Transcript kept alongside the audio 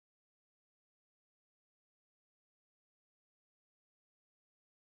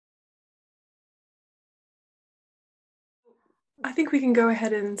I think we can go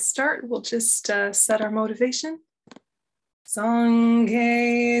ahead and start. We'll just set our motivation.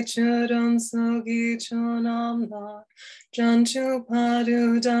 Sangye chudon sugi chunamla janchu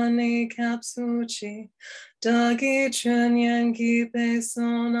padu dani kapsuchi dagi chunyangi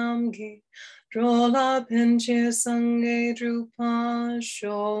besonamgi drola pinche sangye drupa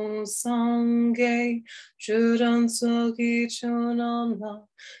sho sangye chudon sugi chunamla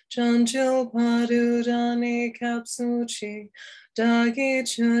janchu padu dani kapsuchi dagi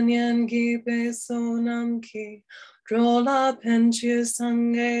chunyangi besonamgi Drola penchir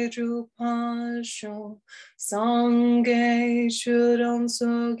sange drupasho sange shuram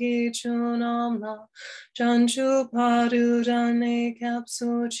sogi chunamla janchu padurane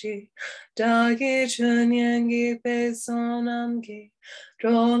kapsuchi dagi chunyangi besonamgi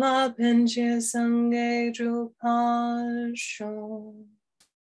drola penchir sange drupasho.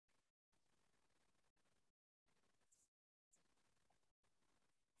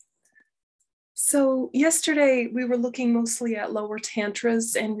 So yesterday we were looking mostly at lower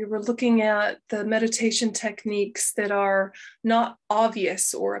tantras, and we were looking at the meditation techniques that are not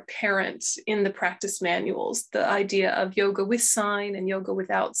obvious or apparent in the practice manuals, the idea of yoga with sign and yoga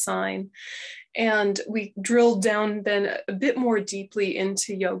without sign. And we drilled down then a bit more deeply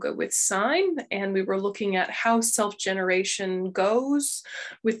into yoga with sign, and we were looking at how self-generation goes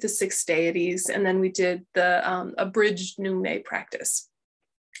with the six deities, and then we did the abridged Nungne practice.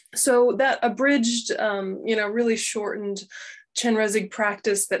 So that abridged, really shortened Chenrezig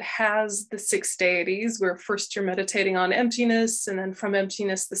practice that has the six deities, where first you're meditating on emptiness, and then from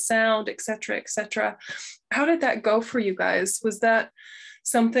emptiness, the sound, etc., etc. How did that go for you guys? Was that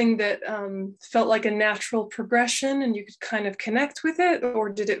something that felt like a natural progression and you could kind of connect with it? Or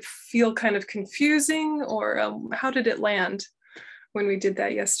did it feel kind of confusing? Or how did it land when we did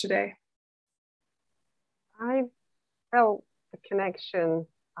that yesterday? I felt the connection.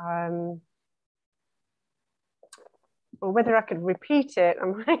 Or whether I could repeat it,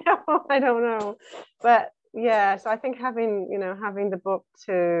 I don't know. But yeah, so I think having the book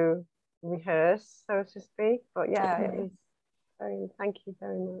to rehearse, so to speak. But yeah, it was thank you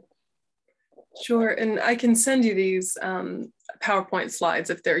very much. Sure, and I can send you these PowerPoint slides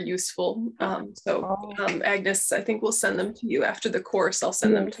if they're useful. Agnes, I think we'll send them to you after the course. I'll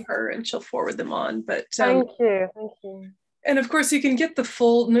send them to her and she'll forward them on. But thank you. And of course, you can get the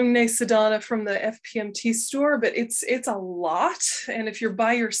full Nungne Sadhana from the FPMT store, but it's a lot. And if you're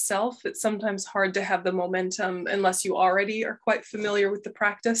by yourself, it's sometimes hard to have the momentum unless you already are quite familiar with the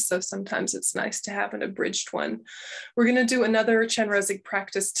practice. So sometimes it's nice to have an abridged one. We're going to do another Chenrezig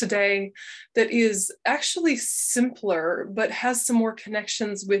practice today that is actually simpler, but has some more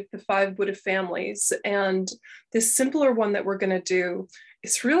connections with the five Buddha families. And this simpler one that we're going to do,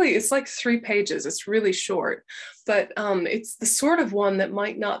 it's like 3 pages. It's really short, but it's the sort of one that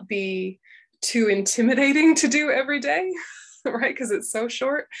might not be too intimidating to do every day, right? Because it's so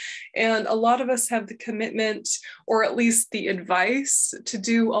short. And a lot of us have the commitment, or at least the advice, to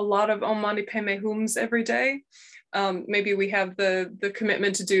do a lot of Om Mani Padme Hums every day. Maybe we have the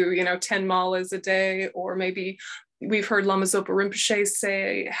commitment to do, 10 malas a day, or maybe we've heard Lama Zopa Rinpoche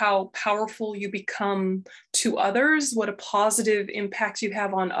say how powerful you become to others, what a positive impact you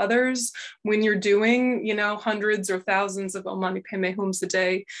have on others when you're doing, hundreds or thousands of Om Mani Padme Hums a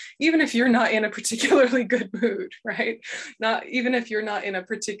day, even if you're not in a particularly good mood, right? Not even if you're not in a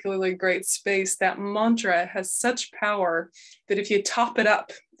particularly great space, that mantra has such power that if you top it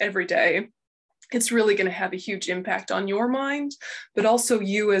up every day, it's really going to have a huge impact on your mind, but also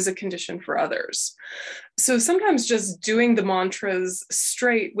you as a condition for others. So sometimes just doing the mantras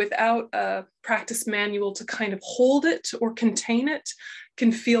straight without a practice manual to kind of hold it or contain it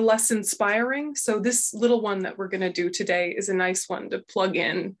can feel less inspiring. So this little one that we're going to do today is a nice one to plug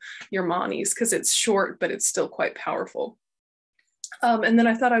in your manis, because it's short, but it's still quite powerful. And then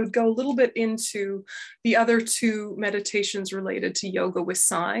I thought I would go a little bit into the other 2 meditations related to yoga with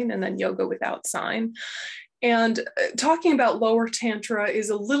sign and then yoga without sign. And talking about lower tantra is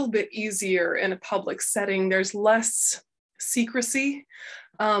a little bit easier in a public setting. There's less secrecy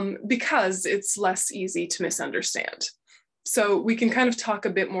because it's less easy to misunderstand. So we can kind of talk a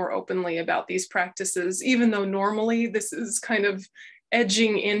bit more openly about these practices, even though normally this is kind of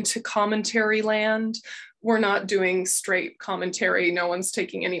edging into commentary land. We're not doing straight commentary. No one's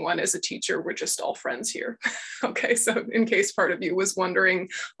taking anyone as a teacher. We're just all friends here. Okay, so in case part of you was wondering,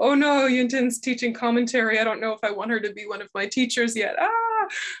 oh no, Yönten's teaching commentary. I don't know if I want her to be one of my teachers yet.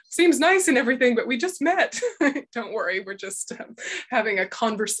 Seems nice and everything, but we just met. Don't worry, we're just having a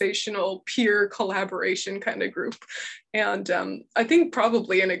conversational peer collaboration kind of group. And I think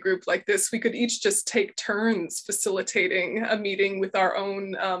probably in a group like this, we could each just take turns facilitating a meeting with our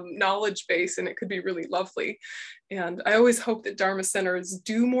own knowledge base, and it could be really lovely. And I always hope that Dharma centers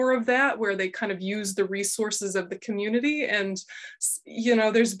do more of that, where they kind of use the resources of the community. And, you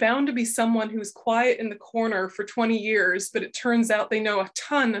know, there's bound to be someone who's quiet in the corner for 20 years, but it turns out they know a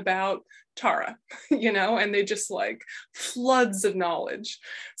ton about Tara, you know, and they just like floods of knowledge.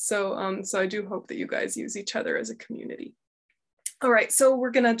 So I do hope that you guys use each other as a community. All right, so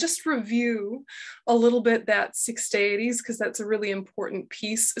we're gonna just review a little bit that 6 deities, because that's a really important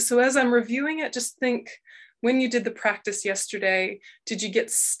piece. So as I'm reviewing it, just think, when you did the practice yesterday, did you get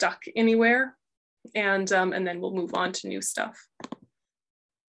stuck anywhere? And then we'll move on to new stuff.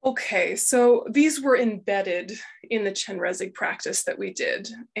 Okay, so these were embedded in the Chenrezig practice that we did,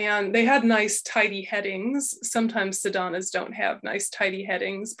 and they had nice tidy headings. Sometimes sadhanas don't have nice tidy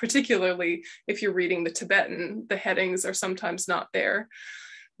headings, particularly if you're reading the Tibetan, the headings are sometimes not there.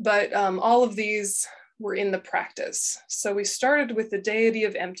 But all of these were in the practice. So we started with the deity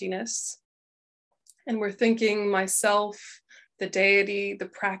of emptiness, and we're thinking myself, the deity, the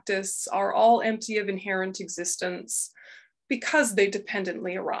practice are all empty of inherent existence, because they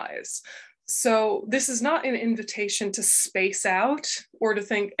dependently arise. So this is not an invitation to space out or to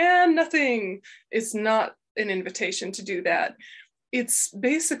think, nothing. It's not an invitation to do that. It's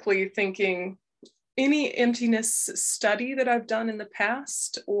basically thinking, any emptiness study that I've done in the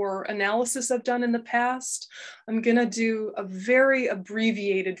past or analysis I've done in the past, I'm gonna do a very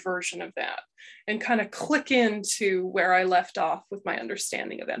abbreviated version of that and kind of click into where I left off with my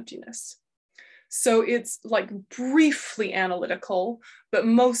understanding of emptiness. So it's like briefly analytical, but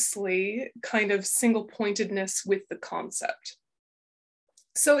mostly kind of single pointedness with the concept.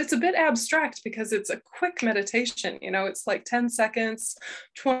 So it's a bit abstract because it's a quick meditation, you know, it's like 10 seconds,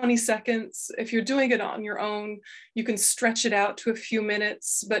 20 seconds. If you're doing it on your own, you can stretch it out to a few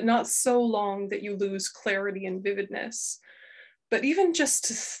minutes, but not so long that you lose clarity and vividness. But even just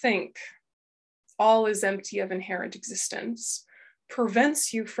to think, all is empty of inherent existence,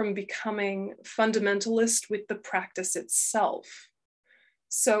 prevents you from becoming fundamentalist with the practice itself.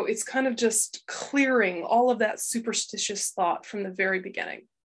 So it's kind of just clearing all of that superstitious thought from the very beginning.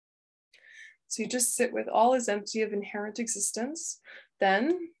 So you just sit with all is empty of inherent existence.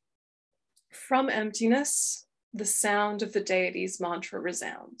 Then from emptiness, the sound of the deity's mantra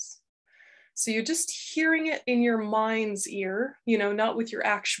resounds. So you're just hearing it in your mind's ear, you know, not with your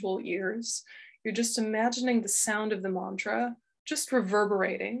actual ears. You're just imagining the sound of the mantra just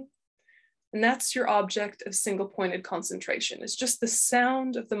reverberating. And that's your object of single-pointed concentration. It's just the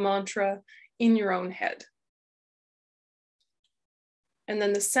sound of the mantra in your own head. And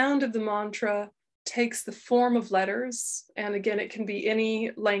then the sound of the mantra takes the form of letters. And again, it can be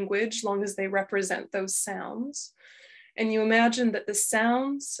any language, long as they represent those sounds. And you imagine that the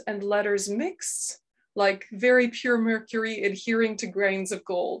sounds and letters mix like very pure mercury adhering to grains of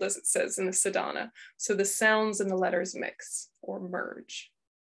gold, as it says in the sadhana. So the sounds and the letters mix or merge.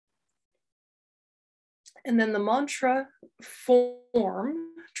 And then the mantra form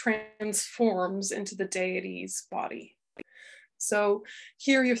transforms into the deity's body. So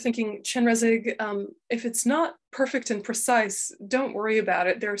here you're thinking, Chenrezig, if it's not perfect and precise, don't worry about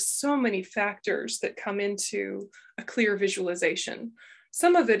it. There are so many factors that come into a clear visualization.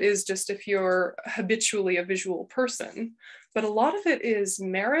 Some of it is just if you're habitually a visual person, but a lot of it is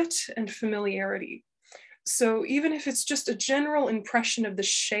merit and familiarity. So even if it's just a general impression of the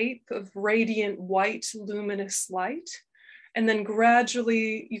shape of radiant white luminous light, and then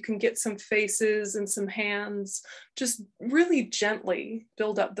gradually you can get some faces and some hands, just really gently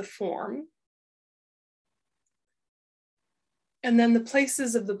build up the form. And then the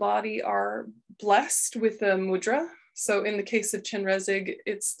places of the body are blessed with a mudra. So in the case of Chenrezig,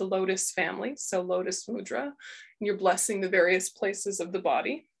 it's the lotus family, so lotus mudra, and you're blessing the various places of the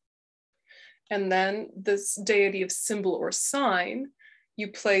body. And then this deity of symbol or sign, you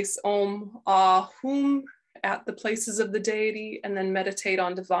place Om, Ah, Hum at the places of the deity, and then meditate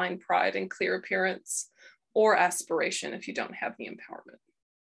on divine pride and clear appearance or aspiration if you don't have the empowerment.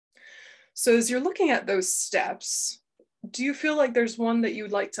 So as you're looking at those steps, do you feel like there's one that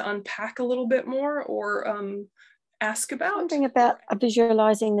you'd like to unpack a little bit more or ask about? Something about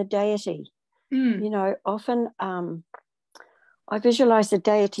visualizing the deity. You know, often I visualize the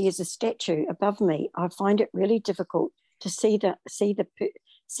deity as a statue above me. I find it really difficult to see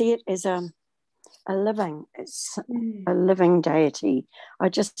it as a living deity. I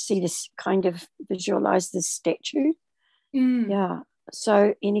just see this kind of visualize this statue. Yeah.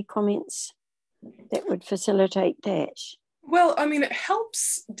 So any comments that would facilitate that? Well, I mean, it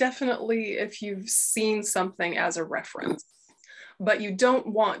helps definitely if you've seen something as a reference, but you don't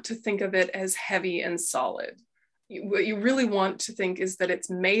want to think of it as heavy and solid. What you really want to think is that it's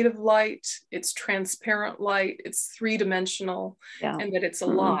made of light, it's transparent light, it's three-dimensional, and that it's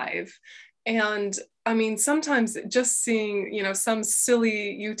alive. And I mean, sometimes just seeing, you know, some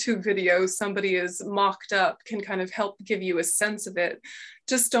silly YouTube video somebody is mocked up can kind of help give you a sense of it.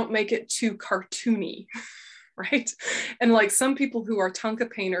 Just don't make it too cartoony. Right? And like some people who are tanka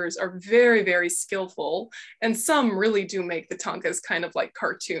painters are very, very skillful. And some really do make the tankas kind of like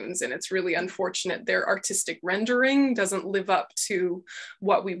cartoons. And it's really unfortunate their artistic rendering doesn't live up to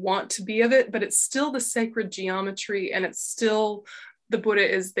what we want to be of it, but it's still the sacred geometry and it's still the Buddha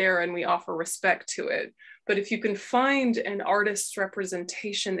is there and we offer respect to it. But if you can find an artist's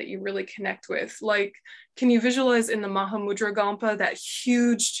representation that you really connect with, like, can you visualize in the Mahamudra Gampa, that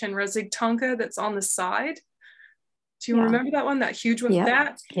huge Chenrezig tanka that's on the side? Do you remember that one? That huge one?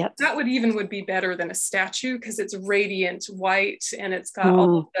 That would be better than a statue because it's radiant white and it's got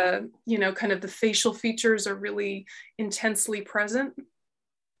all of the, you know, kind of the facial features are really intensely present.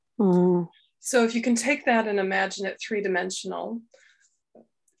 So if you can take that and imagine it three-dimensional,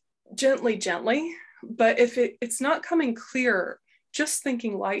 gently, but if it's not coming clear, just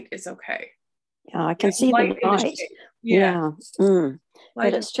thinking light is okay. Yeah, I can see the light. Yeah.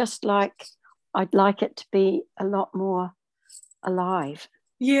 But it's just like, I'd like it to be a lot more alive.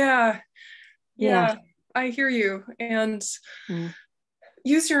 Yeah, I hear you. And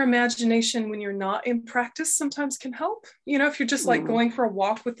use your imagination when you're not in practice sometimes can help. You know, if you're just like going for a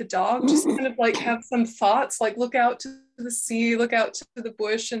walk with the dog, just kind of like have some thoughts, like look out to the sea, look out to the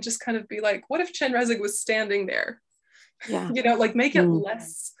bush, and just kind of be like, what if Chenrezig was standing there? Yeah. You know, like make it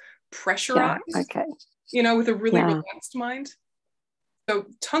less pressurized. Yeah. Okay. You know, with a really relaxed mind. So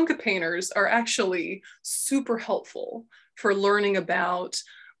tanka painters are actually super helpful for learning about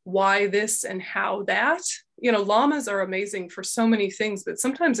why this and how that. You know, lamas are amazing for so many things, but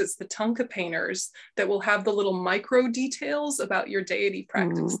sometimes it's the tanka painters that will have the little micro details about your deity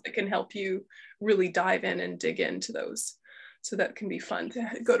practice that can help you really dive in and dig into those. So that can be fun to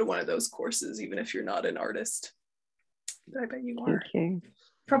go to one of those courses, even if you're not an artist. But I bet you are. Thank you.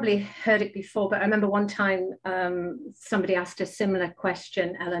 Probably heard it before, but I remember one time somebody asked a similar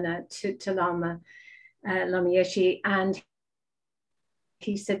question, Eleanor, to Lama Yeshi, and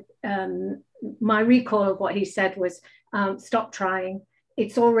he said, my recall of what he said was, stop trying,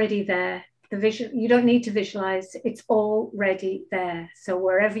 it's already there. The vision, you don't need to visualize, it's already there. So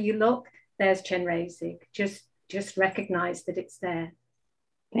wherever you look, there's Chenrezig. Just recognize that it's there.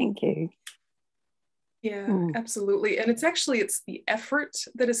 Thank you. Yeah, absolutely. And it's the effort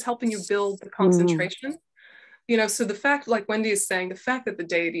that is helping you build the concentration. You know, so the fact, like Wendy is saying, the fact that the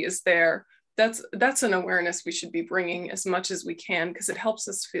deity is there, that's an awareness we should be bringing as much as we can, because it helps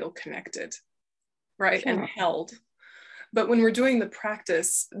us feel connected, right? Sure. And held. But when we're doing the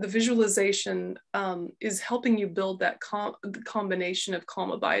practice, the visualization is helping you build that combination of calm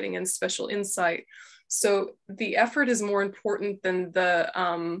abiding and special insight. So the effort is more important than the,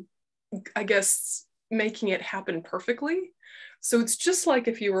 I guess, making it happen perfectly. So it's just like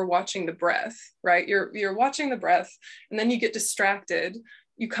if you were watching the breath, right? You're watching the breath and then you get distracted,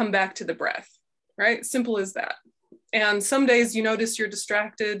 you come back to the breath, right? Simple as that. And some days you notice you're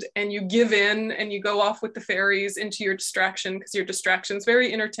distracted and you give in and you go off with the fairies into your distraction because your distraction is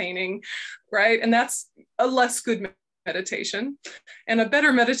very entertaining, right? And that's a less good meditation. And a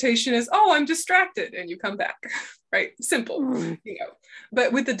better meditation is, oh, I'm distracted, and you come back, right? Simple, you know.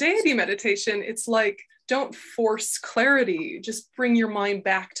 But with the deity meditation, it's like, don't force clarity, just bring your mind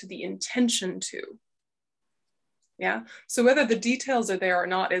back to the intention to. Yeah. So whether the details are there or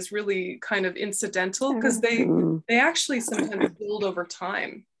not is really kind of incidental, because they actually sometimes build over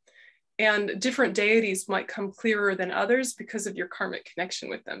time. And different deities might come clearer than others because of your karmic connection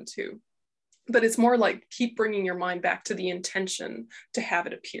with them too. But it's more like keep bringing your mind back to the intention to have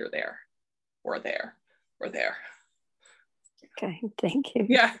it appear there or there or there. Okay, thank you.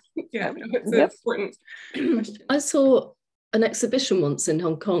 Yeah, no, it's an important question. I saw an exhibition once in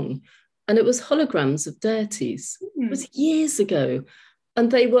Hong Kong, and it was holograms of deities. It was years ago,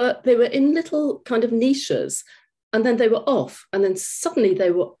 and they were in little kind of niches, and then they were off, and then suddenly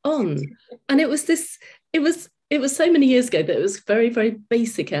they were on, and it was so many years ago that it was very, very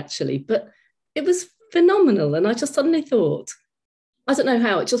basic actually, but it was phenomenal. And I just suddenly thought, I don't know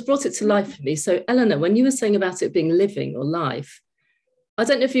how, it just brought it to life for me. So Eleanor, when you were saying about it being living or life, I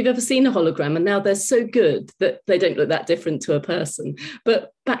don't know if you've ever seen a hologram, and now they're so good that they don't look that different to a person.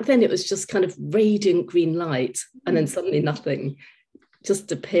 But back then it was just kind of radiant green light and then suddenly nothing.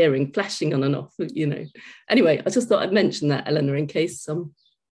 just appearing, flashing on and off, you know. Anyway, I just thought I'd mention that, Eleanor, in case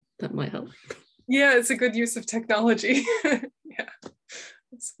that might help. Yeah, it's a good use of technology. Yeah,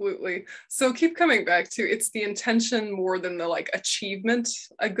 absolutely. So keep coming back to, it's the intention more than the like achievement.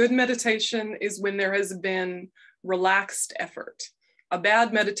 A good meditation is when there has been relaxed effort. A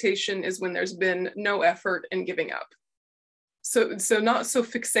bad meditation is when there's been no effort and giving up. So not so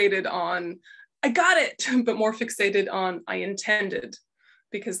fixated on, I got it, but more fixated on, I intended,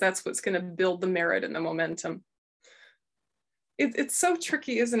 because that's what's going to build the merit and the momentum. It's so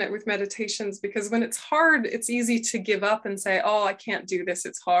tricky, isn't it, with meditations, because when it's hard, it's easy to give up and say, oh, I can't do this,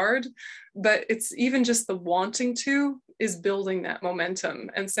 it's hard. But it's even just the wanting to is building that momentum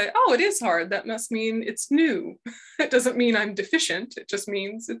and say, oh, it is hard. That must mean it's new. It doesn't mean I'm deficient. It just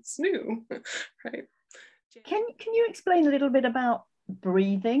means it's new, right? Can you explain a little bit about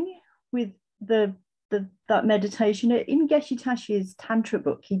breathing with that meditation? In Geshe Tashi's Tantra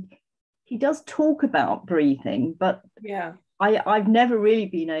book, he does talk about breathing, but yeah, I've never really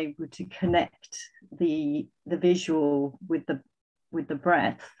been able to connect the visual with the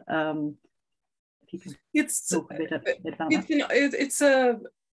breath. If you can talk a bit about that. It's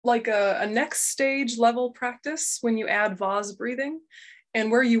a next stage level practice when you add vase breathing. And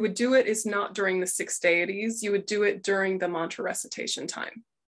where you would do it is not during the 6 deities, you would do it during the mantra recitation time.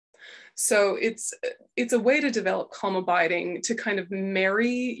 So it's a way to develop calm abiding, to kind of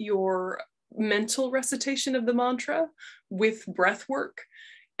marry your mental recitation of the mantra with breath work.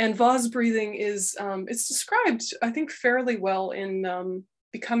 And vase breathing is, it's described, I think, fairly well in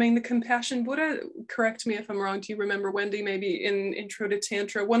Becoming the Compassion Buddha. Correct me if I'm wrong. Do you remember, Wendy, maybe in Intro to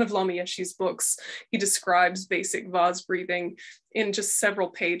Tantra, one of Lama Yeshe's books, he describes basic vase breathing in just several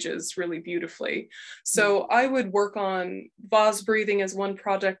pages really beautifully. So I would work on vase breathing as one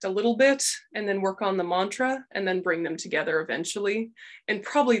project a little bit, and then work on the mantra, and then bring them together eventually. And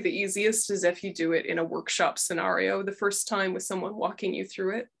probably the easiest is if you do it in a workshop scenario the first time with someone walking you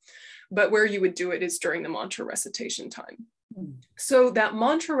through it. But where you would do it is during the mantra recitation time. So that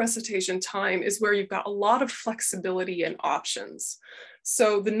mantra recitation time is where you've got a lot of flexibility and options.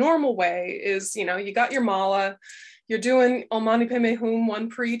 So the normal way is, you got your mala, you're doing Om Mani Padme Hum, 1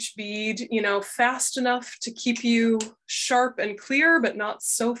 per each bead, fast enough to keep you sharp and clear, but not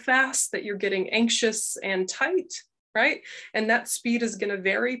so fast that you're getting anxious and tight, right? And that speed is going to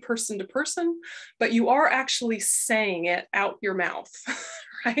vary person to person, but you are actually saying it out your mouth,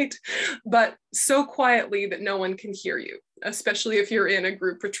 right? But so quietly that no one can hear you, especially if you're in a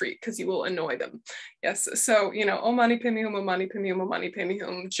group retreat, because you will annoy them. Yes, so, Om Mani Padme Hum, Om Mani Padme Hum, Om Mani Padme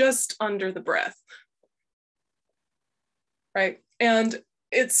Hum, just under the breath, right? And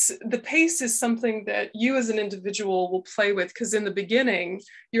the pace is something that you as an individual will play with, because in the beginning,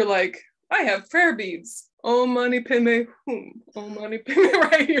 you're like, I have prayer beads. Om Mani Padme Hum, Om Mani Padme,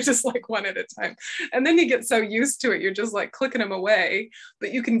 right? You're just like one at a time. And then you get so used to it, you're just like clicking them away,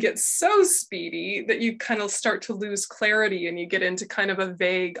 but you can get so speedy that you kind of start to lose clarity and you get into kind of a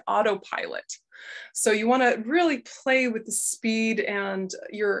vague autopilot. So you want to really play with the speed and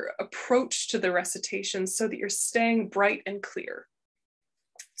your approach to the recitation so that you're staying bright and clear.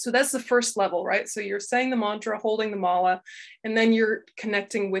 So that's the first level, right? So you're saying the mantra, holding the mala, and then you're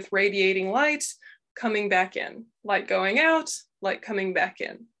connecting with radiating light, coming back in, light going out, light coming back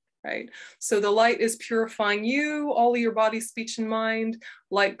in, right? So the light is purifying you, all of your body, speech, and mind.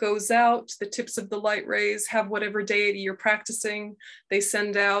 Light goes out, the tips of the light rays have whatever deity you're practicing. They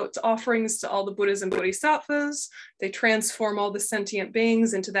send out offerings to all the Buddhas and Bodhisattvas. They transform all the sentient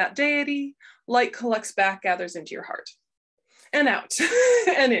beings into that deity. Light collects back, gathers into your heart. And out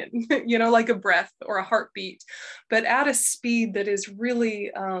and in, like a breath or a heartbeat, but at a speed that is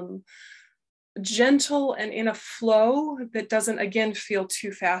really gentle and in a flow that doesn't, again, feel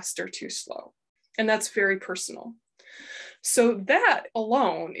too fast or too slow. And that's very personal. So that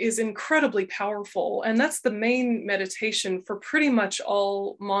alone is incredibly powerful. And that's the main meditation for pretty much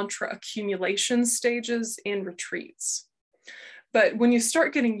all mantra accumulation stages in retreats. But when you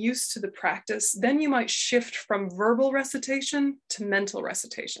start getting used to the practice, then you might shift from verbal recitation to mental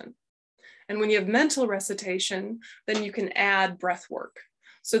recitation. And when you have mental recitation, then you can add breath work.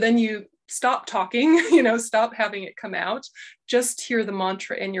 So then you stop talking, stop having it come out, just hear the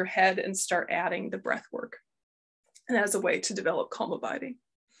mantra in your head and start adding the breath work. And as a way to develop calm abiding.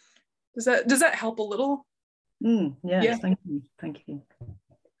 Does that help a little? Yes, yeah. Thank you.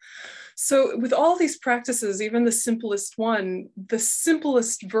 So with all these practices, even the simplest one, the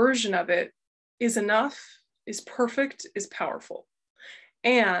simplest version of it is enough, is perfect, is powerful.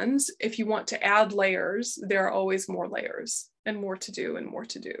 And if you want to add layers, there are always more layers. and more to do and more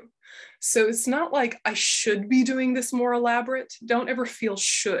to do. So it's not like I should be doing this more elaborate. Don't ever feel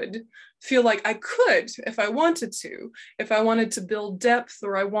should. Feel like I could if I wanted to, if I wanted to build depth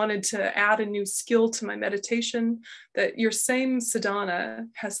or I wanted to add a new skill to my meditation, that your same sadhana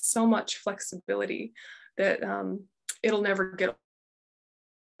has so much flexibility that it'll never get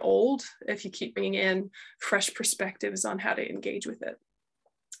old if you keep bringing in fresh perspectives on how to engage with it.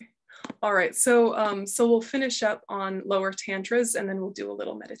 All right, so we'll finish up on lower tantras and then we'll do a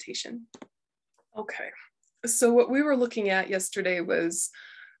little meditation. Okay, so what we were looking at yesterday was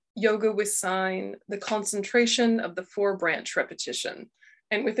yoga with sign, the concentration of the 4-branch repetition.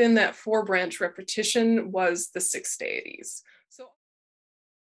 And within that 4-branch repetition was the 6 deities. So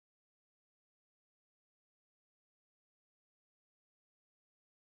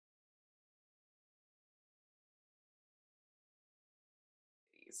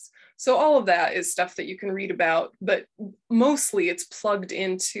So all of that is stuff that you can read about, but mostly it's plugged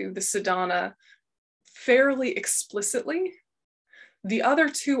into the sadhana fairly explicitly. The other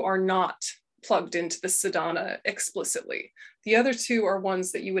 2 are not plugged into the sadhana explicitly. The other 2 are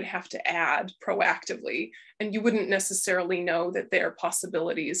ones that you would have to add proactively, and you wouldn't necessarily know that they are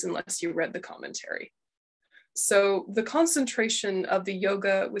possibilities unless you read the commentary. So the concentration of the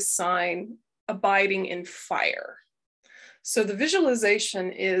yoga with sign, abiding in fire. So the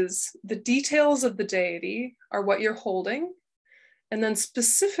visualization is the details of the deity are what you're holding, and then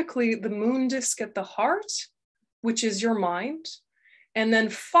specifically the moon disk at the heart, which is your mind, and then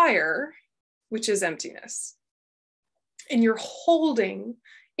fire, which is emptiness. And you're holding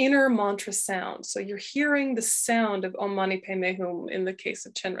inner mantra sound. So you're hearing the sound of Om Mani Padme Hum in the case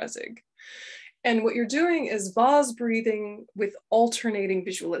of Chenrezig. And what you're doing is vase breathing with alternating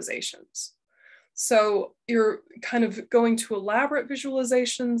visualizations. So you're kind of going to elaborate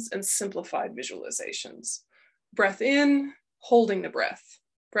visualizations and simplified visualizations. Breath in, holding the breath.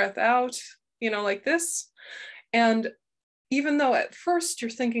 Breath out, like this. And even though at first you're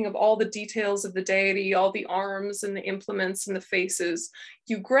thinking of all the details of the deity, all the arms and the implements and the faces,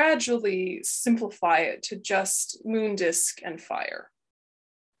 you gradually simplify it to just moon disk and fire.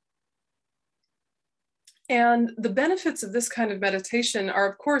 And the benefits of this kind of meditation are,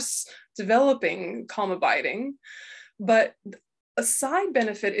 of course, developing calm abiding, but a side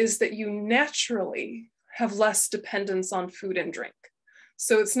benefit is that you naturally have less dependence on food and drink.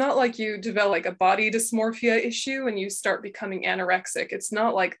 So it's not like you develop like a body dysmorphia issue and you start becoming anorexic. It's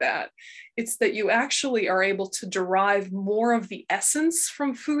not like that. It's that you actually are able to derive more of the essence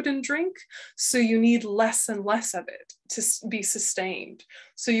from food and drink. So you need less and less of it to be sustained.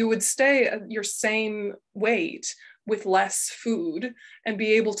 So you would stay at your same weight with less food and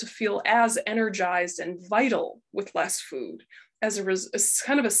be able to feel as energized and vital with less food as a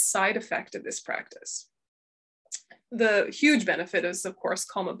kind of a side effect of this practice. The huge benefit is, of course,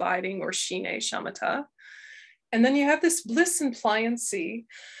 calm abiding or shine shamatha. And then you have this bliss and pliancy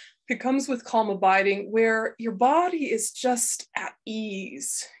that comes with calm abiding where your body is just at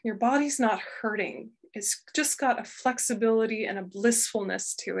ease. Your body's not hurting. It's just got a flexibility and a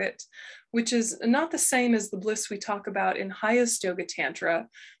blissfulness to it, which is not the same as the bliss we talk about in highest yoga tantra,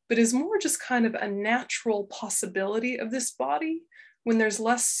 but is more just kind of a natural possibility of this body when there's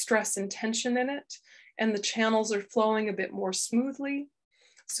less stress and tension in it, and the channels are flowing a bit more smoothly.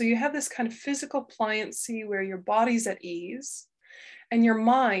 So you have this kind of physical pliancy where your body's at ease and your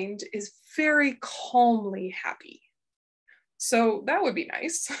mind is very calmly happy. So that would be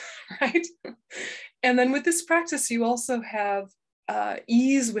nice, right? And then with this practice, you also have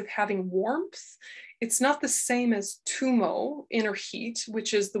ease with having warmth. It's not the same as tumo, inner heat,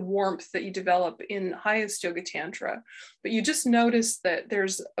 which is the warmth that you develop in highest yoga tantra, but you just notice that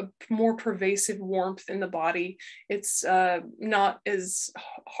there's a more pervasive warmth in the body. It's not as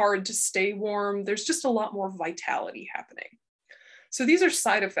hard to stay warm. There's just a lot more vitality happening. So these are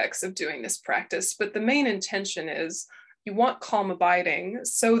side effects of doing this practice, but the main intention is you want calm abiding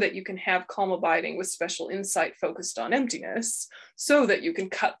so that you can have calm abiding with special insight focused on emptiness, so that you can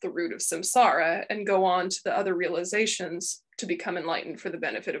cut the root of samsara and go on to the other realizations to become enlightened for the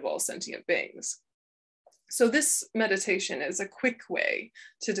benefit of all sentient beings. So this meditation is a quick way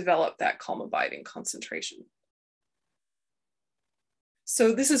to develop that calm abiding concentration.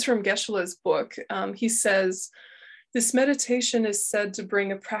 So this is from Geshe-la's book. He says, this meditation is said to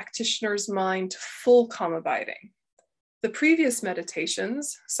bring a practitioner's mind to full calm abiding. The previous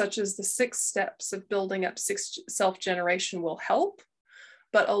meditations, such as the 6 steps of building up self-generation, will help,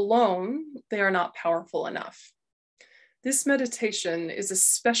 but alone, they are not powerful enough. This meditation is a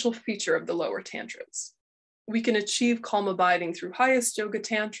special feature of the lower tantras. We can achieve calm abiding through highest yoga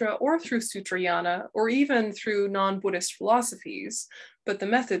tantra or through Sutrayana or even through non-Buddhist philosophies, but the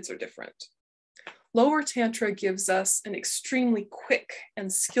methods are different. Lower tantra gives us an extremely quick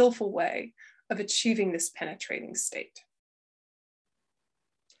and skillful way of achieving this penetrating state.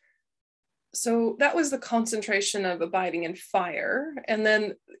 So that was the concentration of abiding in fire. And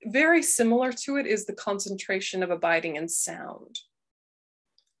then very similar to it is the concentration of abiding in sound.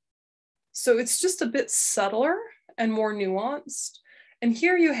 So it's just a bit subtler and more nuanced. And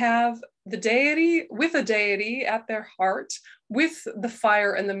here you have the deity with a deity at their heart, with the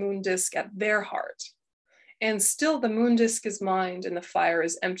fire and the moon disk at their heart. And still the moon disk is mind and the fire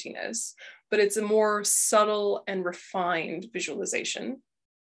is emptiness, but it's a more subtle and refined visualization.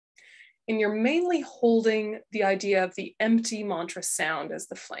 And you're mainly holding the idea of the empty mantra sound as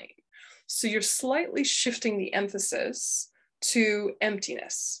the flame. So you're slightly shifting the emphasis to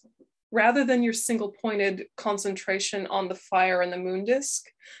emptiness. Rather than your single-pointed concentration on the fire and the moon disk,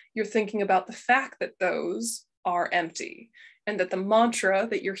 you're thinking about the fact that those are empty and that the mantra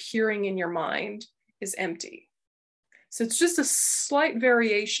that you're hearing in your mind is empty. So it's just a slight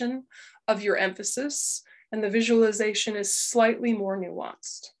variation of your emphasis, and the visualization is slightly more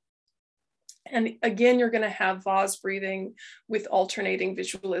nuanced. And again, you're going to have vase breathing with alternating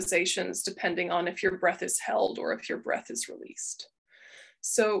visualizations depending on if your breath is held or if your breath is released.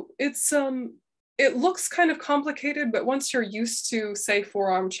 So it looks kind of complicated, but once you're used to, say,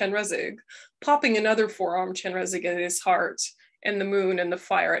 forearm Chenrezig, popping another forearm Chenrezig at his heart and the moon and the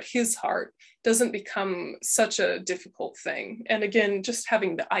fire at his heart doesn't become such a difficult thing. And again, just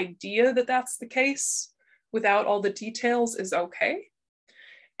having the idea that that's the case without all the details is okay.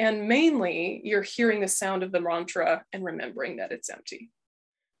 And mainly, you're hearing the sound of the mantra and remembering that it's empty.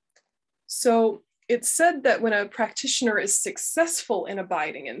 So it's said that when a practitioner is successful in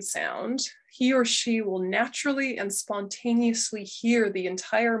abiding in sound, he or she will naturally and spontaneously hear the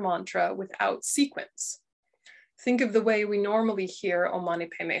entire mantra without sequence. Think of the way we normally hear Om Mani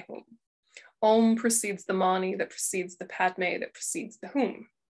Padme Hum. Om precedes the Mani, that precedes the Padme, that precedes the Hum.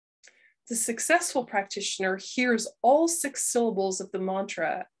 The successful practitioner hears all 6 syllables of the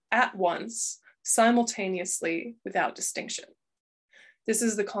mantra at once, simultaneously, without distinction. This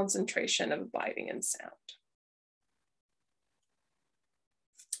is the concentration of abiding in sound.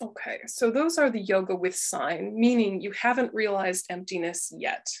 Okay, so those are the yoga with sign, meaning you haven't realized emptiness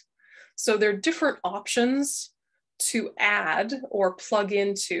yet. So there are different options to add or plug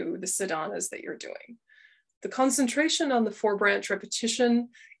into the sadhanas that you're doing. The concentration on the 4-branch repetition,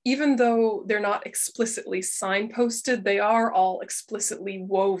 even though they're not explicitly signposted, they are all explicitly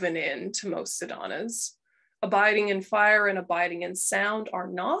woven into most sadhanas. Abiding in fire and abiding in sound are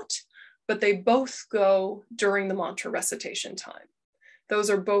not, but they both go during the mantra recitation time.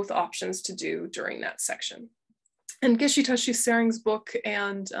 Those are both options to do during that section. And Geshe Tashi Sering's book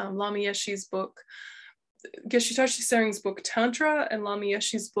and Lama Yeshe's book, Geshe Tashi Sering's book Tantra and Lama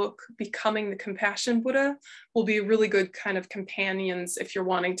Yeshe's book Becoming the Compassion Buddha will be really good kind of companions if you're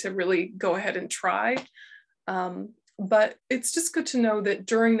wanting to really go ahead and try. But it's just good to know that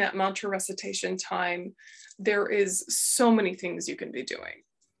during that mantra recitation time, there is so many things you can be doing.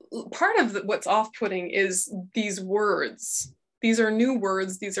 Part of what's off-putting is these words. These are new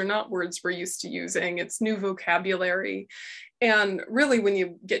words. These are not words we're used to using. It's new vocabulary. And really, when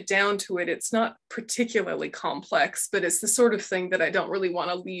you get down to it, it's not particularly complex, but it's the sort of thing that I don't really want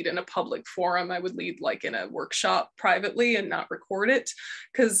to lead in a public forum. I would lead like in a workshop privately and not record it,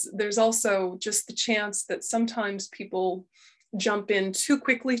 because there's also just the chance that sometimes people jump in too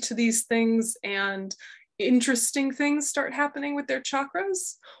quickly to these things and interesting things start happening with their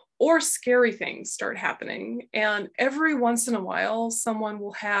chakras, or scary things start happening. And every once in a while, someone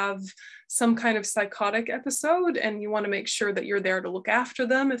will have some kind of psychotic episode, and you want to make sure that you're there to look after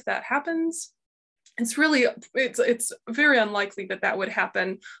them if that happens. It's very unlikely that that would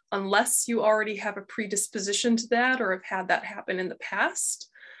happen unless you already have a predisposition to that or have had that happen in the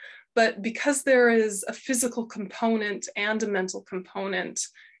past. But because there is a physical component and a mental component,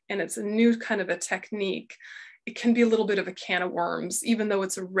 and it's a new kind of a technique, it can be a little bit of a can of worms, even though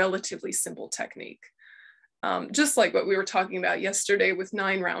it's a relatively simple technique. Just like what we were talking about yesterday with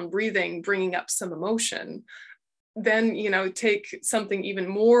 9-round breathing, bringing up some emotion, then, take something even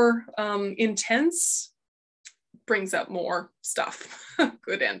more intense, brings up more stuff,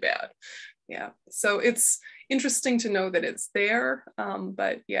 good and bad. Yeah, so it's interesting to know that it's there,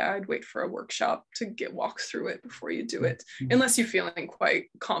 but yeah, I'd wait for a workshop to walk through it before you do it, unless you're feeling quite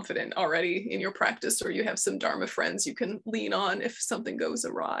confident already in your practice, or you have some Dharma friends you can lean on if something goes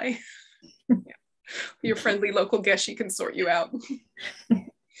awry. Yeah. Your friendly local geshe can sort you out.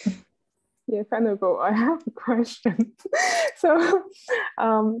 Yeah, Venerable, I have a question. So,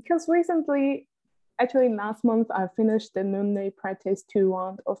 because recently, actually last month, I finished the noonday practice, 2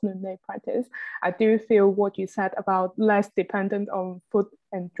 rounds of noonday practice. I do feel what you said about less dependent on food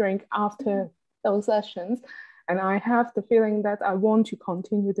and drink after those sessions. And I have the feeling that I want to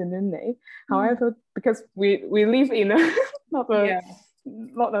continue the noonday. However, because we live in a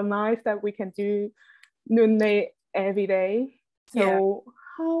not a life that we can do noonday every day. So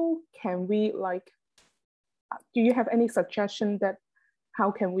how can we, like, do you have any suggestion that how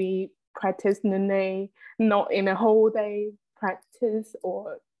can we practice noonday not in a whole day practice?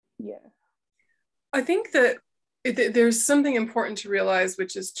 Or I think that there's something important to realize,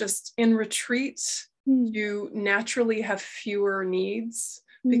 which is just in retreat, you naturally have fewer needs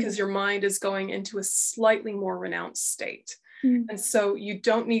because your mind is going into a slightly more renounced state. And so you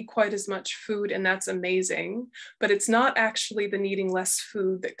don't need quite as much food, and that's amazing, but it's not actually the needing less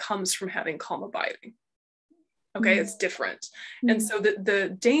food that comes from having calm abiding. Okay, it's different. And so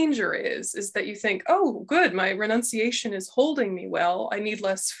the danger is that you think, oh, good, my renunciation is holding me well, I need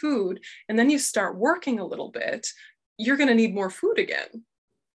less food. And then you start working a little bit, you're going to need more food again.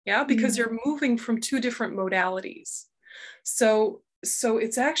 Yeah, because you're moving from 2 different modalities. So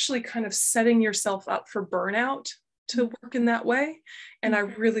it's actually kind of setting yourself up for burnout to work in that way. And I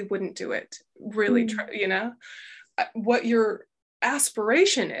really wouldn't do it. Really try, what your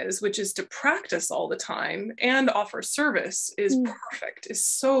aspiration is, which is to practice all the time and offer service, is perfect, is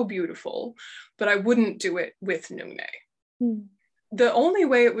so beautiful, but I wouldn't do it with noonday. The only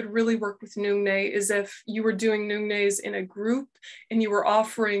way it would really work with noonday is if you were doing noondays in a group and you were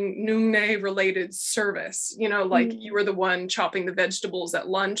offering noonday related service, like you were the one chopping the vegetables at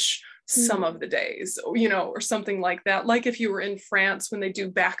lunch some of the days, or something like that. Like if you were in France when they do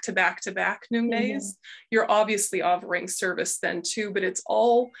back to back noondays, you're obviously offering service then too, but it's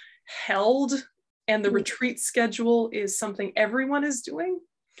all held, and the retreat schedule is something everyone is doing.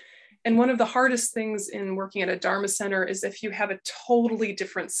 And one of the hardest things in working at a Dharma center is if you have a totally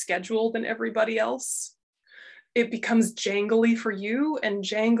different schedule than everybody else, it becomes jangly for you and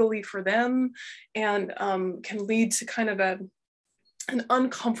jangly for them, and can lead to kind of an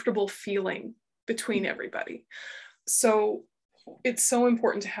uncomfortable feeling between everybody. So it's so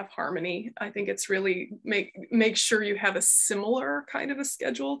important to have harmony. I think it's really make sure you have a similar kind of a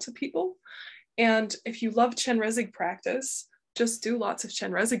schedule to people. And if you love Chenrezig practice, just do lots of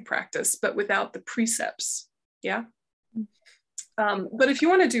Chenrezig practice, but without the precepts. Yeah. But if you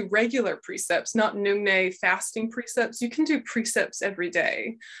want to do regular precepts, not noonday fasting precepts, you can do precepts every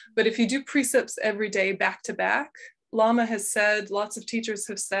day. But if you do precepts every day back to back, Lama has said, lots of teachers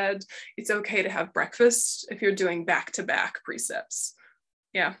have said, it's okay to have breakfast if you're doing back-to-back precepts.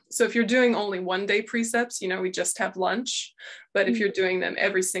 Yeah, so if you're doing only 1 day precepts, we just have lunch. But if you're doing them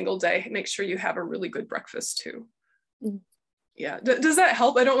every single day, make sure you have a really good breakfast too. Yeah, does that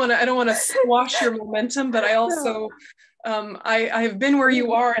help? I don't want to squash your momentum, but I also, I have been where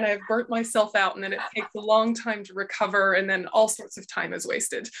you are, and I've burnt myself out, and then it takes a long time to recover, and then all sorts of time is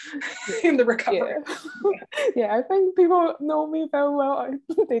wasted in the recovery. Yeah, I think people know me very well.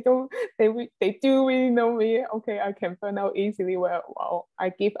 They do really know me. Okay, I can burn out easily. Well, I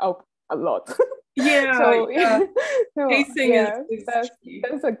give up a lot. Yeah. So pacing is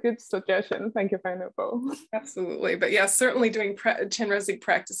that's a good suggestion. Thank you, Venerable. Absolutely. But yeah, certainly doing Chenrezig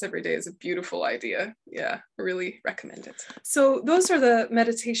practice every day is a beautiful idea. Yeah, I really recommend it. So those are the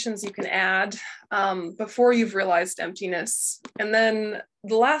meditations you can add before you've realized emptiness. And then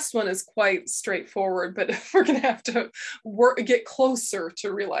the last one is quite straightforward, but we're going to have to get closer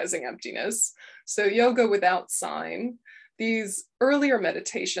to realizing emptiness. So yoga without sign. These earlier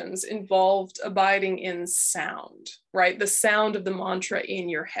meditations involved abiding in sound, right? The sound of the mantra in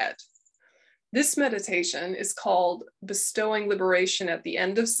your head. This meditation is called bestowing liberation at the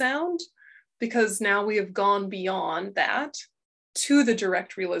end of sound, because now we have gone beyond that to the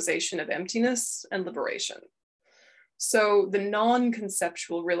direct realization of emptiness and liberation. So the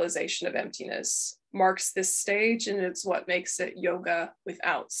non-conceptual realization of emptiness marks this stage, and it's what makes it yoga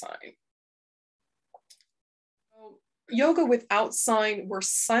without sign. Yoga without sign, we're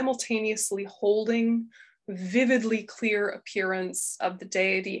simultaneously holding vividly clear appearance of the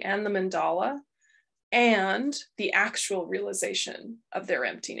deity and the mandala, and the actual realization of their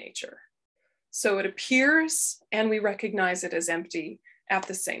empty nature. So it appears and we recognize it as empty at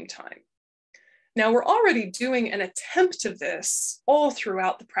the same time. Now we're already doing an attempt of this all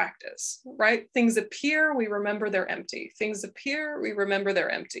throughout the practice, right? Things appear, we remember they're empty. Things appear, we remember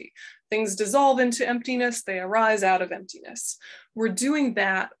they're empty. Things dissolve into emptiness, they arise out of emptiness. We're doing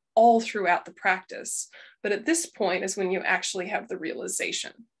that all throughout the practice, but at this point is when you actually have the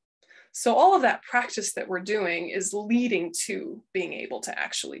realization. So all of that practice that we're doing is leading to being able to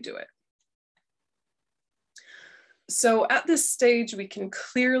actually do it. So at this stage, we can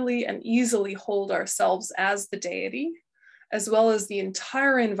clearly and easily hold ourselves as the deity, as well as the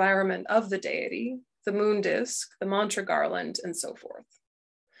entire environment of the deity, the moon disk, the mantra garland, and so forth.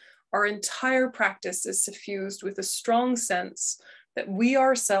 Our entire practice is suffused with a strong sense that we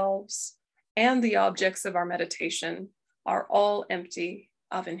ourselves and the objects of our meditation are all empty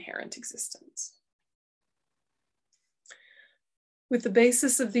of inherent existence. With the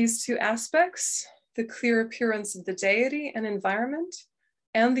basis of these two aspects, the clear appearance of the deity and environment,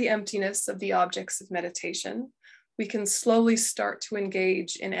 and the emptiness of the objects of meditation, we can slowly start to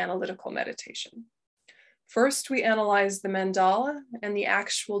engage in analytical meditation. First, we analyze the mandala and the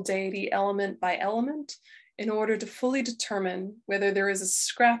actual deity element by element in order to fully determine whether there is a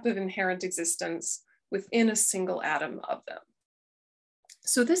scrap of inherent existence within a single atom of them.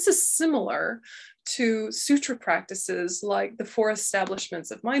 So this is similar to sutra practices like the 4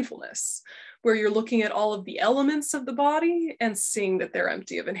 establishments of mindfulness, where you're looking at all of the elements of the body and seeing that they're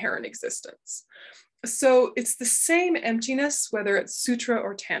empty of inherent existence. So it's the same emptiness, whether it's sutra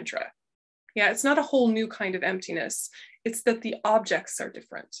or tantra. Yeah, it's not a whole new kind of emptiness. It's that the objects are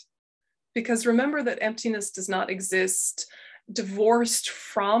different. Because remember that emptiness does not exist divorced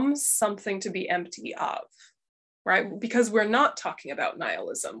from something to be empty of, right? Because we're not talking about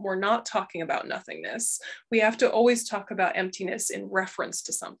nihilism. We're not talking about nothingness. We have to always talk about emptiness in reference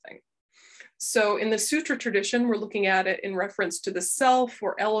to something. So in the sutra tradition, we're looking at it in reference to the self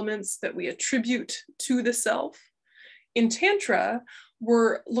or elements that we attribute to the self. In Tantra,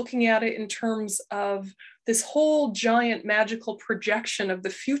 we're looking at it in terms of this whole giant magical projection of the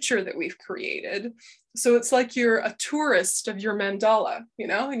future that we've created. So it's like you're a tourist of your mandala, you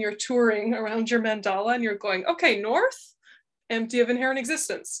know, and you're touring around your mandala and you're going, okay, north, empty of inherent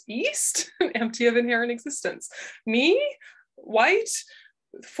existence. East, empty of inherent existence. Me, white,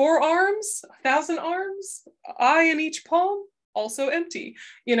 4 arms, 1,000 arms, eye in each palm, also empty.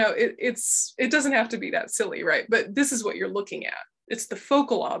 You know, it doesn't have to be that silly, right? But this is what you're looking at. It's the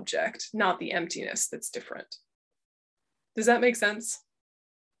focal object, not the emptiness, that's different. Does that make sense?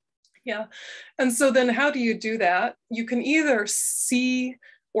 Yeah. And so then how do you do that? You can either see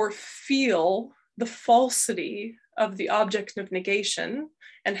or feel the falsity of the object of negation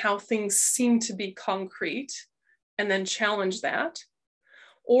and how things seem to be concrete, and then challenge that.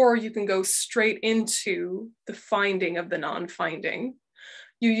 Or you can go straight into the finding of the non-finding.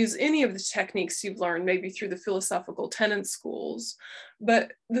 You use any of the techniques you've learned, maybe through the philosophical tenet schools,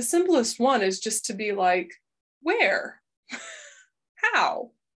 but the simplest one is just to be like, where?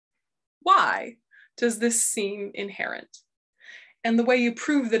 How? Why does this seem inherent? And the way you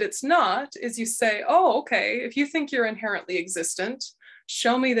prove that it's not is you say, oh, okay, if you think you're inherently existent,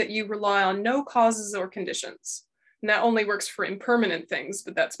 show me that you rely on no causes or conditions. And that only works for impermanent things,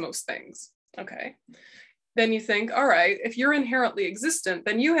 but that's most things. Okay. Then you think, all right, if you're inherently existent,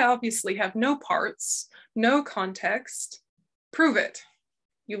 then you obviously have no parts, no context. Prove it.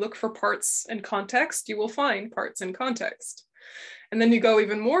 You look for parts and context, you will find parts and context. And then you go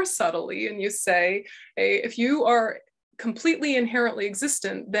even more subtly and you say, hey, if you are completely inherently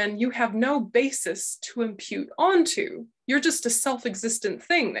existent, then you have no basis to impute onto. You're just a self-existent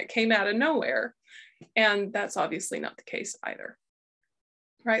thing that came out of nowhere. And that's obviously not the case either,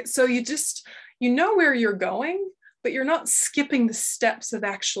 right? So you know where you're going, but you're not skipping the steps of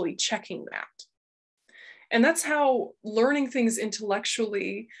actually checking that. And that's how learning things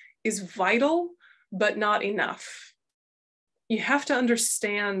intellectually is vital, but not enough. You have to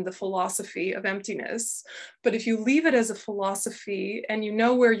understand the philosophy of emptiness, but if you leave it as a philosophy and you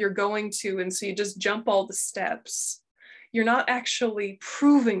know where you're going to, and so you just jump all the steps, you're not actually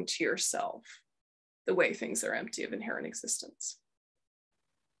proving to yourself the way things are empty of inherent existence.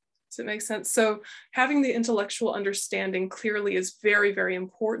 Does it make sense? So having the intellectual understanding clearly is very, very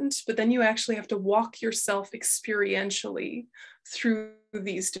important, but then you actually have to walk yourself experientially through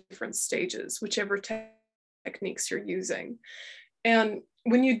these different stages, whichever techniques you're using. And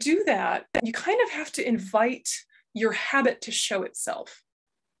when you do that, you kind of have to invite your habit to show itself,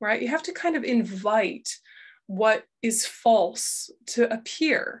 right? You have to kind of invite what is false to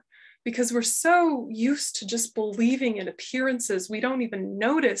appear, because we're so used to just believing in appearances, we don't even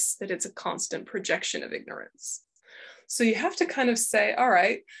notice that it's a constant projection of ignorance. So you have to kind of say, all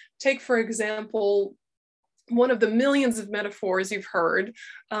right, take for example, one of the millions of metaphors you've heard.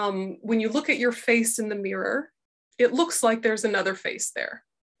 When you look at your face in the mirror, it looks like there's another face there,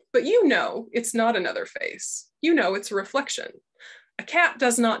 but you know it's not another face. You know it's a reflection. A cat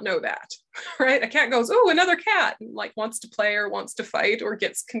does not know that, right? A cat goes, oh, another cat, and like wants to play or wants to fight or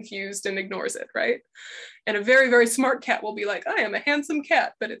gets confused and ignores it, right? And a very, very smart cat will be like, I am a handsome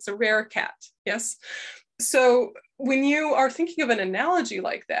cat, but it's a rare cat, yes? So when you are thinking of an analogy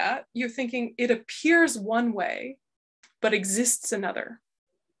like that, you're thinking it appears one way, but exists another.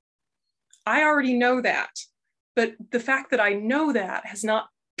 I already know that, but the fact that I know that has not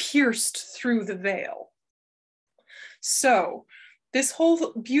pierced through the veil. So this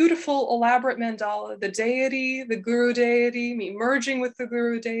whole beautiful, elaborate mandala, the deity, the guru deity, me merging with the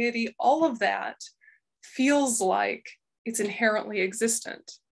guru deity, all of that feels like it's inherently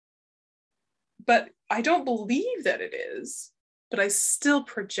existent. But I don't believe that it is, but I still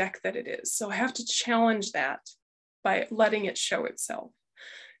project that it is. So I have to challenge that by letting it show itself.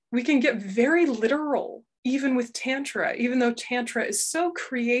 We can get very literal, even with Tantra, even though Tantra is so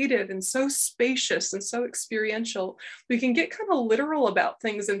creative and so spacious and so experiential, we can get kind of literal about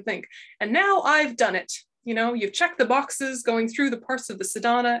things and think, and now I've done it. You know, you've checked the boxes going through the parts of the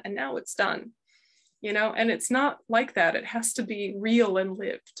sadhana, and now it's done. You know, and it's not like that. It has to be real and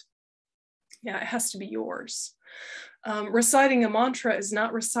lived. Yeah, it has to be yours. Reciting a mantra is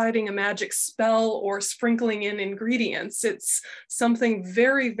not reciting a magic spell or sprinkling in ingredients. It's something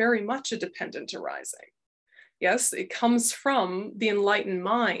very, very much a dependent arising. Yes, it comes from the enlightened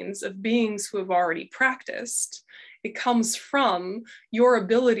minds of beings who have already practiced. It comes from your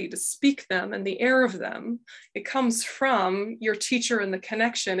ability to speak them and the air of them. It comes from your teacher and the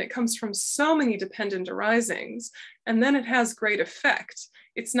connection. It comes from so many dependent arisings, and then it has great effect.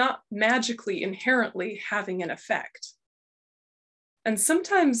 It's not magically inherently having an effect. And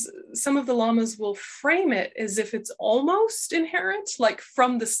sometimes some of the lamas will frame it as if it's almost inherent, like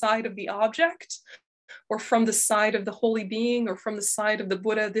from the side of the object, or from the side of the holy being, or from the side of the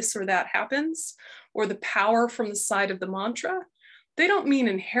Buddha, this or that happens, or the power from the side of the mantra. They don't mean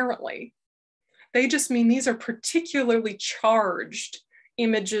inherently. They just mean these are particularly charged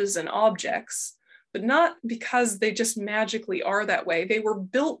images and objects, but not because they just magically are that way. They were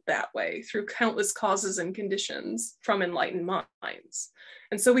built that way through countless causes and conditions from enlightened minds.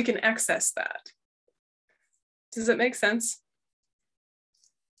 And so we can access that. Does it make sense?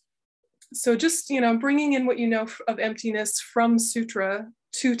 So just, you know, bringing in what you know of emptiness from sutra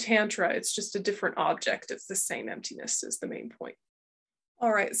to Tantra, it's just a different object. It's the same emptiness is the main point.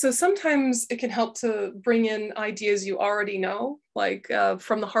 All right, so sometimes it can help to bring in ideas you already know, like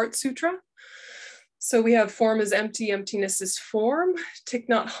from the Heart Sutra. So we have form is empty, emptiness is form. Thich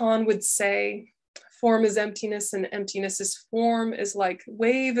Nhat Hanh would say, form is emptiness and emptiness is form is like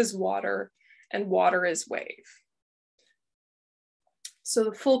wave is water and water is wave. So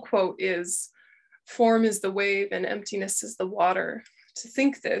the full quote is, form is the wave and emptiness is the water. To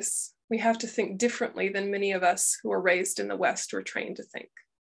think this, we have to think differently than many of us who are raised in the West were trained to think.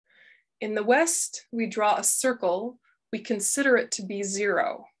 In the West, we draw a circle, we consider it to be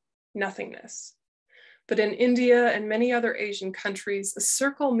zero, nothingness. But in India and many other Asian countries, a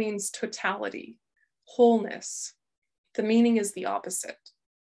circle means totality, wholeness. The meaning is the opposite.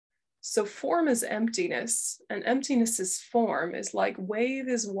 So form is emptiness, and emptiness is form, is like wave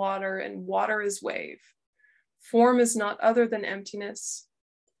is water and water is wave. Form is not other than emptiness.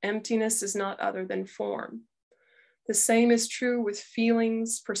 Emptiness is not other than form. The same is true with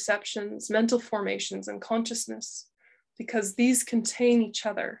feelings, perceptions, mental formations, and consciousness, because these contain each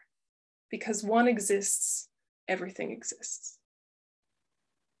other. Because one exists, everything exists.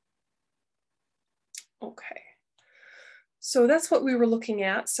 Okay. So that's what we were looking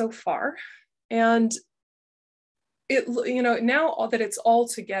at so far. And it, you know, now that it's all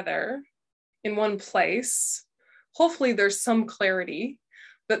together in one place, hopefully there's some clarity.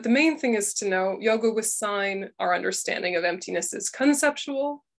 But the main thing is to know yoga with sign, our understanding of emptiness is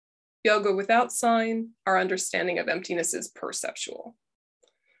conceptual. Yoga without sign, our understanding of emptiness is perceptual.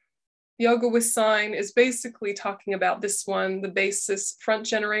 Yoga with sign is basically talking about this one, the basis, front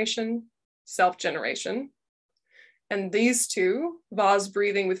generation, self-generation. And these two, vase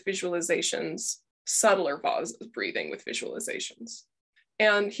breathing with visualizations, subtler vase breathing with visualizations.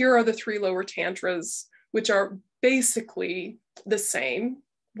 And here are the three lower tantras, which are basically the same.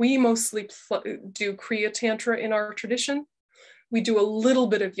 We mostly do Kriya Tantra in our tradition. We do a little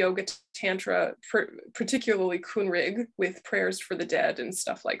bit of Yoga Tantra, particularly Kunrig, with prayers for the dead and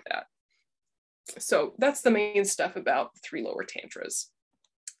stuff like that. So that's the main stuff about the three lower tantras.